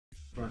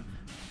front.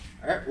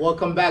 All right,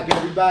 welcome back,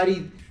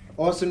 everybody.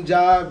 Awesome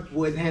job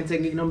with hand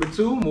technique number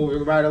 2.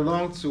 Moving right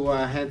along to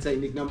hand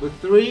technique number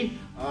 3.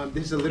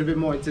 This is a little bit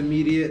more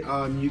intermediate.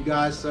 You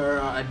guys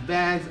are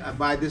advanced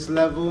by this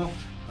level,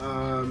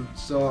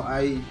 so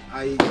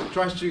I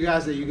trust you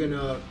guys that you're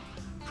gonna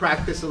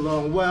practice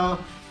along well,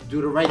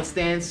 do the right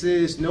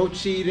stances, no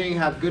cheating,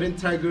 have good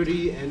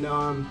integrity, and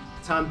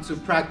time to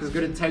practice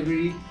good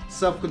integrity,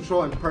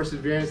 self-control, and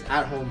perseverance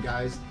at home,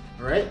 guys.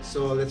 All right,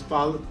 so let's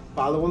follow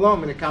along.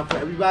 I'm gonna count for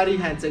everybody.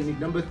 Hand technique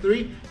number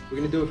 3. We're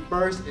gonna do it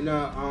first in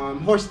a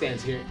horse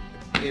stance here.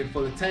 In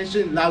full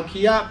attention, loud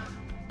key up,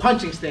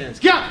 punching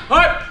stance. Yeah.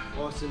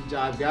 Awesome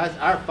job, guys.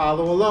 All right,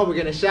 follow along. We're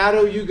gonna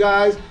shadow you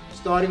guys,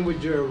 starting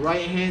with your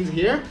right hands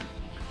here.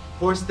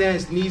 Horse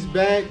stance, knees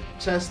bent,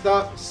 chest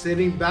up,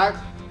 sitting back,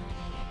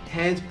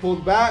 hands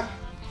pulled back,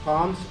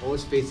 palms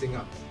always facing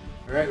up.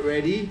 All right,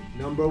 ready?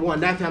 Number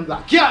 1, left hand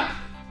block. Yeah.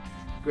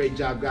 Great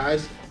job,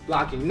 guys.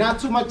 Blocking not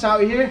too much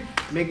out here,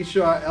 making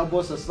sure our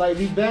elbows are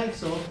slightly bent,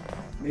 so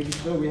making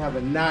sure we have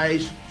a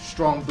nice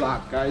strong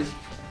block, guys.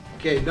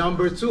 Okay,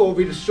 number 2,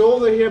 over the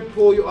shoulder here,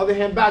 pull your other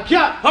hand back.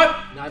 Yeah.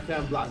 Knife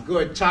hand block.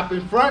 Good. Chop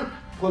in front,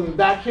 pulling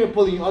back here,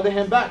 pulling your other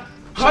hand back,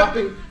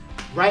 chopping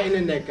right in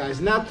the neck,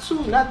 guys. Not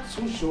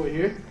too short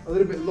here. A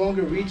little bit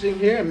longer reaching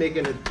here and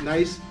making a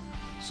nice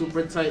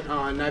super tight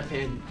knife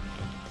hand.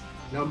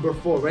 Number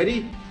 4,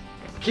 ready?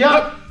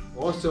 Yeah.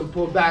 Awesome,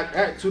 pull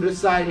back to the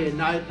side here,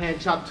 knife hand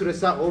chop to the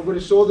side, over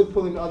the shoulder,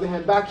 pulling the other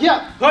hand back,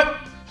 yeah.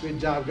 Good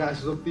job,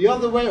 guys. Look the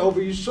other way,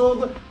 over your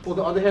shoulder, pull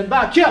the other hand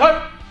back,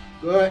 yeah.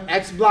 Good,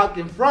 X block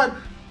in front,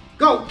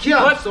 go,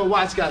 yeah. So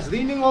watch, guys,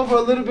 leaning over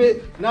a little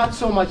bit, not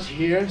so much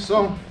here,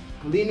 so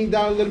leaning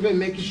down a little bit,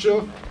 making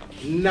sure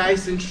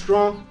nice and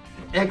strong.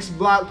 X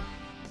block,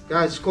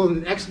 guys, call it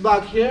an X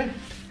block here,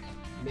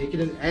 make it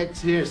an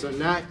X here, so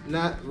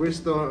not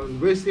wrist on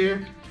wrist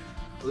here,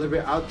 a little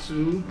bit out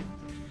to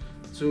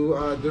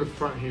the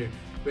front here.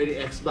 Ready,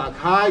 X block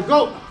high,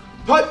 go!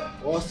 Put!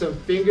 Awesome,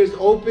 fingers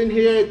open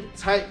here,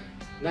 tight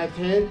knife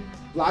hand,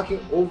 blocking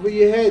over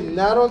your head,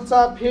 not on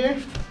top here,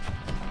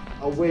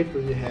 away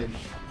from your head.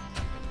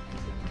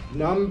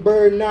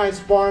 Number 9,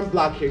 sparring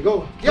block here,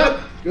 go. Yep,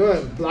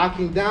 good,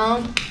 blocking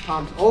down,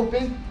 palms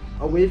open,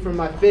 away from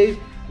my face,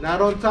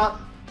 not on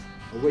top,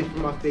 away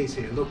from my face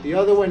here. Look the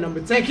other way, number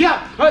 10,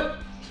 yeah! Put!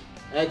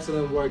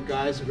 Excellent work,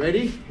 guys.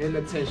 Ready? And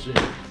attention.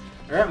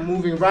 All right,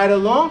 moving right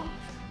along.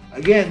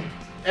 Again,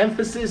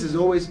 emphasis is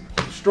always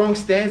strong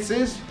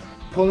stances,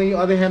 pulling your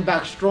other hand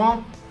back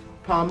strong,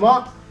 palm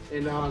up,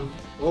 and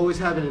always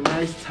having a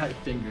nice tight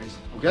fingers,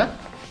 okay?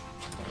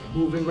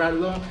 Moving right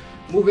along,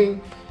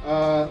 moving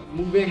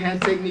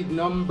hand technique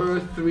number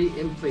 3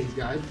 in place,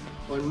 guys.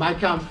 On my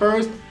count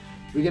first,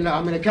 I'm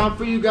gonna count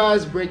for you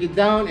guys, break it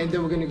down, and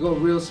then we're gonna go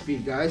real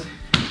speed, guys.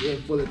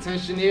 In full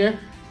attention here,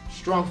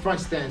 strong front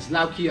stance,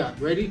 loud key up,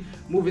 ready?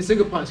 Moving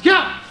single punch,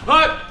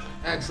 count!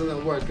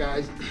 Excellent work,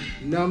 guys.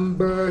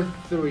 Number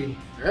 3.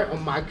 All right,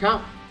 on my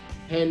count,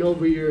 hand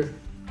over your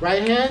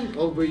right hand,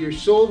 over your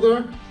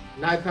shoulder,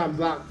 knife hand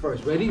block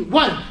first. Ready?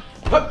 1.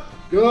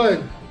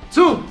 Good.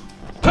 2.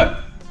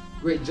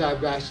 Great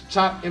job, guys.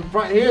 Chop in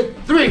front here.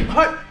 3.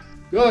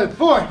 Good.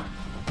 4.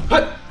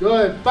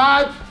 Good.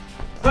 5.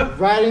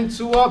 Right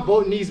into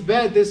both knees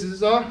bent. This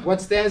is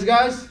what stance,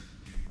 guys?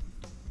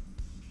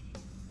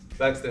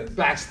 Back stand.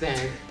 Back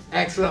stand.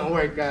 Excellent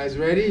work, guys.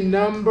 Ready?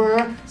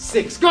 Number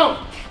 6. Go.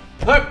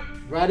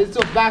 Right into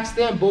a back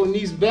stand, both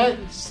knees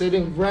bent,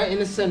 sitting right in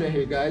the center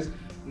here, guys.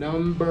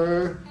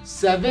 Number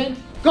 7,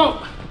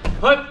 go.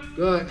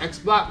 Good, X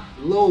block,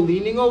 low,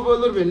 leaning over a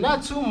little bit,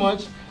 not too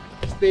much.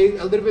 Stay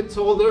a little bit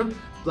taller,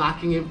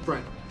 blocking in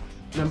front.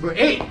 Number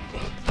 8,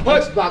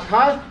 X block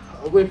high,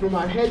 away from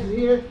our heads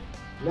here,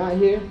 not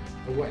here,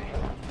 away.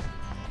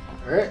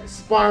 All right,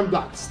 sparring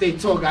block, stay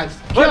tall, guys.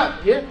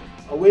 Up here,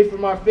 away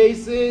from our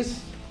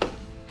faces,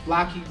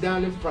 blocking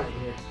down in front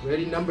here.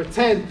 Ready, number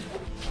 10.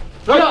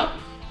 Up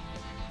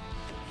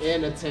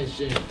and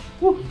attention.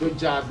 Woo. Good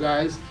job,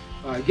 guys.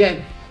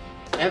 Again,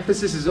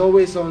 emphasis is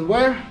always on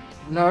where?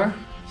 In our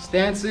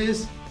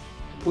stances.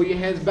 Pull your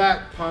hands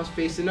back, palms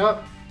facing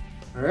up.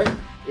 All right.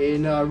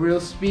 In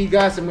real speed,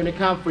 guys, I'm gonna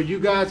count for you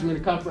guys. I'm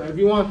gonna count for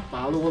everyone.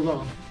 Follow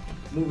along.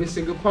 Moving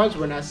single punch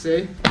when I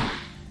say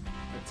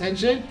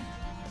attention.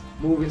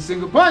 Moving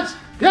single punch.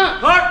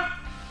 Yeah.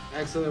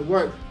 Excellent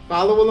work.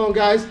 Follow along,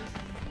 guys.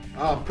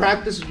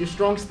 Practice your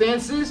strong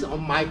stances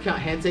on my count.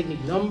 Hand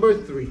technique number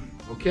 3.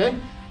 Okay?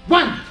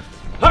 1.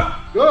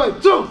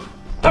 Good. 2.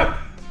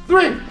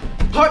 3.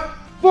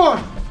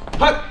 4.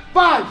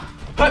 5.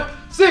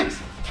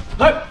 6.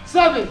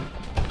 7.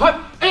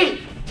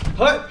 8.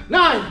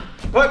 9.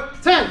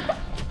 10.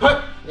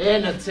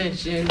 And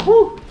attention.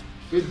 Woo.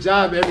 Good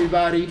job,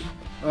 everybody.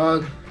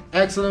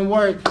 Excellent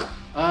work.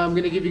 I'm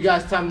gonna give you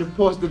guys time to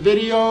pause the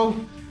video,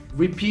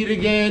 repeat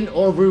again,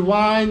 or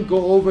rewind.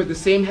 Go over the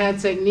same hand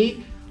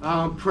technique.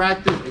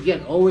 Practice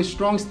again, always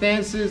strong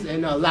stances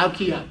and loud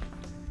key up.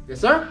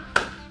 Yes, sir?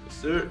 Yes,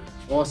 sir.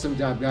 Awesome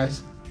job,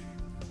 guys.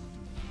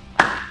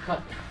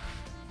 Cut.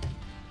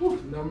 Woo.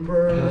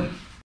 Number